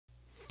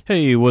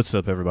Hey, what's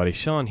up everybody?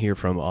 Sean here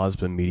from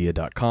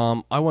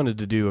osmondmedia.com. I wanted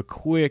to do a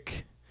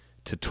quick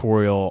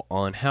tutorial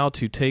on how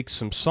to take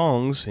some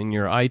songs in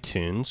your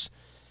iTunes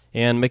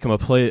and make them a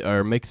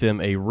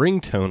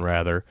ringtone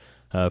rather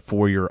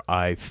for your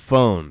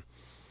iPhone.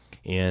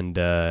 And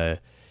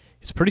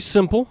it's pretty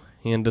simple,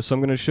 and so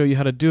I'm going to show you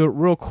how to do it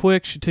real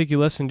quick. Should take you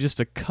less than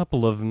just a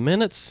couple of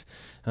minutes.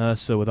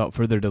 So without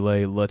further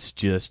delay, let's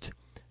just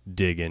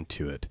dig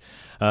into it.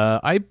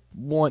 I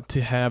want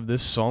to have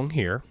this song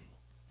here.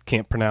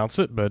 Can't pronounce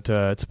it, but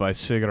it's by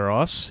Sigur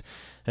Rós,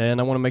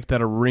 and I want to make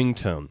that a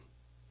ringtone.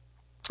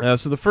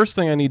 So the first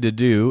thing I need to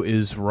do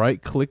is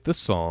right-click the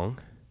song,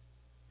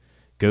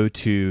 go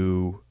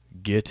to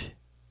Get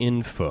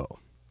Info,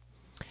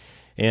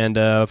 and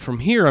from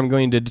here I'm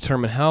going to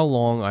determine how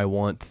long I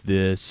want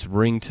this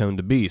ringtone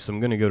to be. So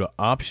I'm going to go to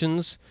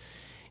Options,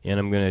 and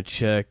I'm going to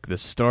check the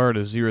start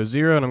as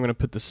 00, and I'm going to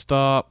put the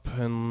stop,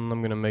 and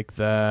I'm going to make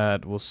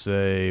that, we'll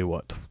say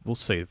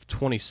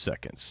 20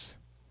 seconds.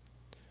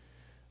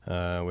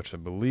 Which I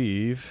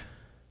believe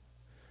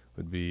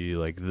would be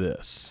like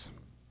this.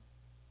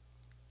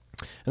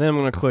 And then I'm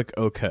going to click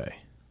OK.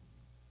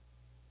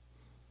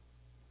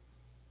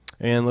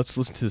 And let's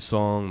listen to the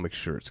song, make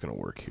sure it's going to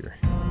work here.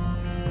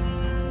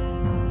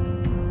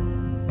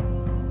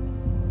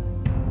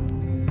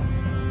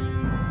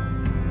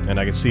 And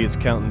I can see it's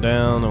counting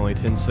down, only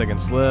 10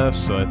 seconds left,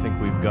 so I think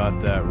we've got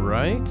that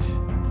right.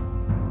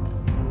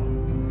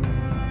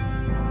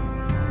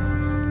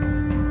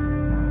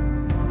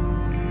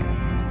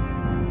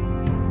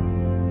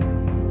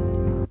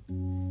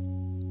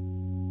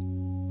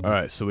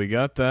 Alright, so we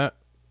got that.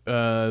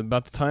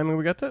 About the timing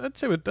we got that, I'd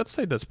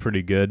say that's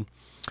pretty good.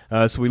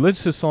 So we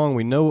listen to the song,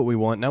 we know what we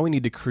want. Now we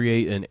need to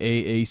create an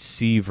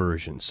AAC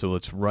version. So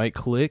let's right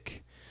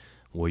click.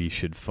 Well, you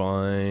should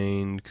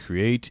find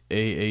Create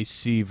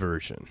AAC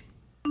Version.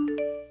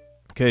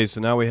 Okay,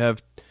 so now we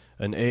have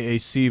an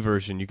AAC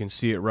version. You can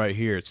see it right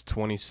here. It's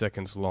 20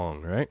 seconds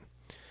long, right?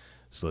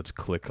 So let's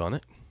click on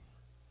it.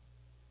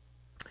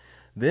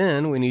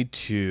 Then we need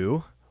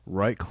to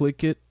right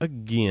click it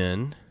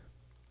again.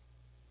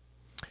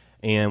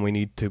 And we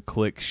need to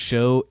click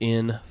Show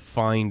in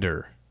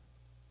Finder.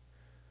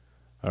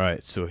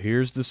 Alright, so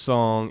here's the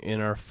song in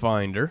our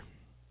Finder.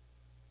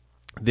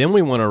 Then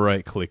we want to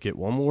right click it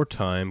one more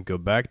time, go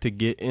back to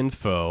Get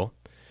Info,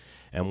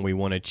 and we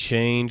want to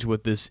change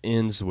what this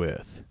ends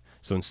with.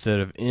 So instead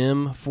of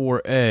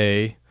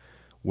M4A,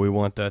 we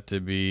want that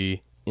to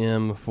be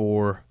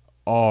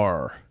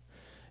M4R.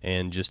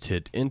 And just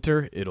hit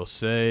Enter. It'll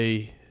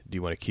say, do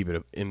you want to keep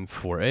it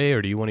M4A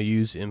or do you want to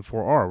use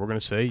M4R? We're going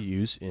to say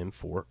use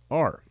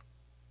M4R.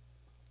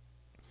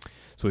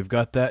 So we've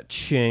got that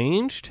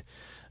changed.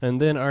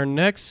 And then our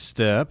next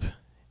step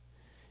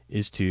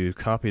is to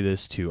copy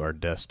this to our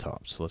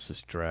desktop. So let's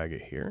just drag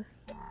it here.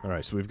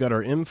 Alright, so we've got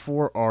our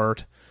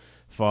M4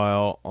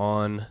 file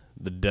on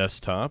the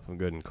desktop. I'll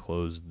go ahead and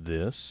close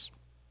this.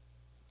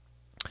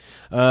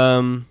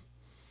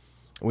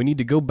 We need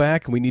to go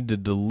back and we need to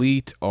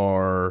delete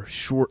our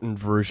shortened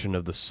version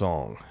of the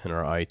song in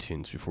our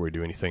iTunes before we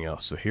do anything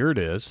else. So here it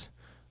is.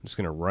 I'm just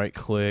going to right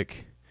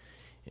click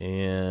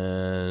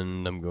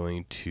and I'm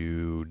going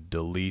to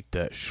delete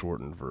that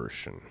shortened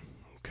version.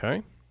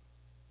 Okay.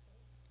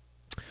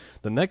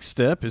 The next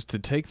step is to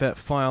take that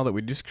file that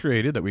we just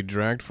created, that we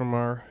dragged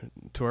from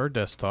to our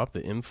desktop,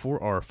 the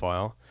M4R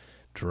file,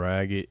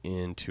 drag it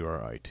into our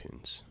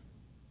iTunes.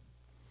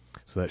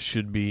 So that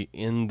should be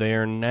in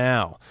there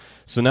now.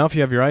 So now if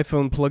you have your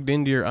iPhone plugged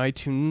into your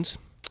iTunes,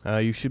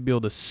 you should be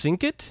able to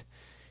sync it,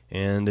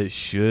 and it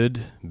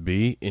should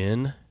be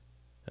in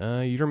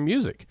your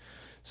music.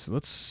 So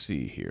let's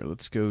see here.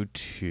 Let's go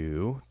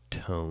to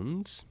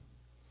Tones.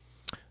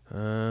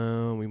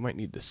 We might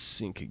need to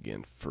sync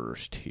again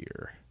first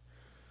here.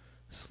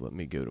 So let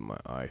me go to my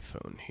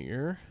iPhone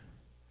here,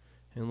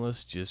 and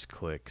let's just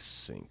click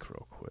Sync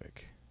real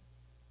quick.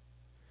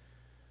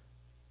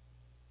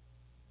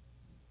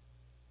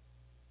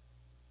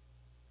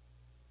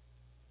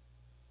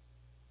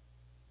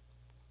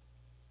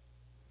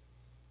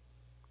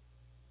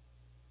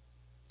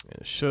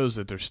 And it shows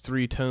that there's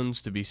 3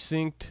 tones to be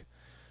synced,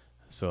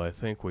 so I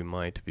think we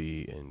might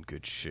be in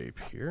good shape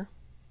here.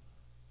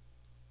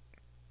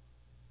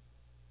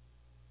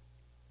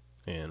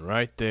 And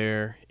right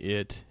there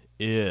it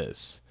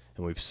is.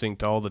 And we've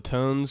synced all the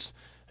tones,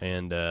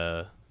 and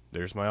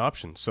there's my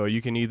option. So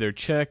you can either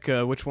check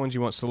which ones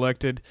you want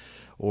selected,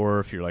 or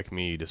if you're like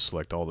me, just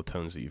select all the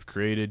tones that you've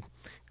created,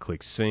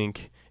 click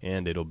Sync,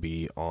 and it'll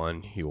be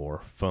on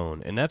your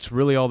phone. And that's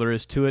really all there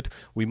is to it.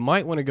 We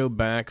might want to go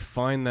back,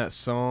 find that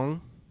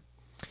song,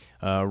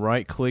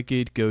 right click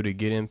it, go to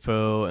Get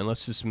Info, and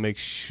let's just make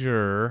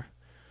sure.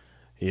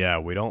 Yeah,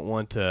 we don't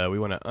want we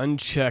want to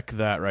uncheck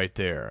that right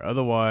there.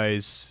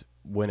 Otherwise,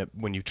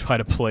 when you try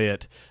to play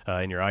it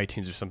in your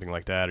iTunes or something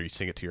like that, or you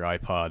sync it to your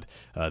iPod,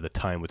 the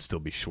time would still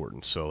be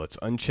shortened. So let's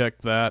uncheck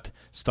that,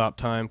 stop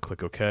time,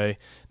 click OK.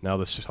 Now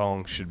the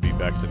song should be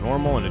back to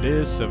normal, and it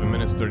is 7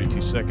 minutes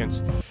 32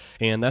 seconds,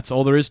 and that's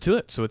all there is to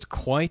it. So it's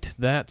quite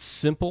that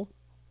simple.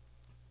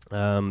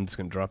 I'm just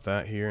going to drop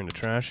that here in the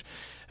trash.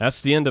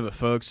 That's the end of it,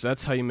 folks.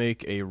 That's how you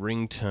make a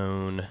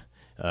ringtone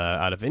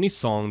out of any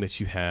song that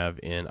you have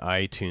in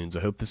iTunes. I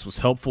hope this was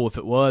helpful. If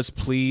it was,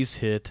 please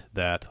hit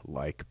that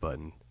like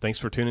button. Thanks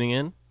for tuning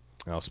in.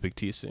 I'll speak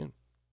to you soon.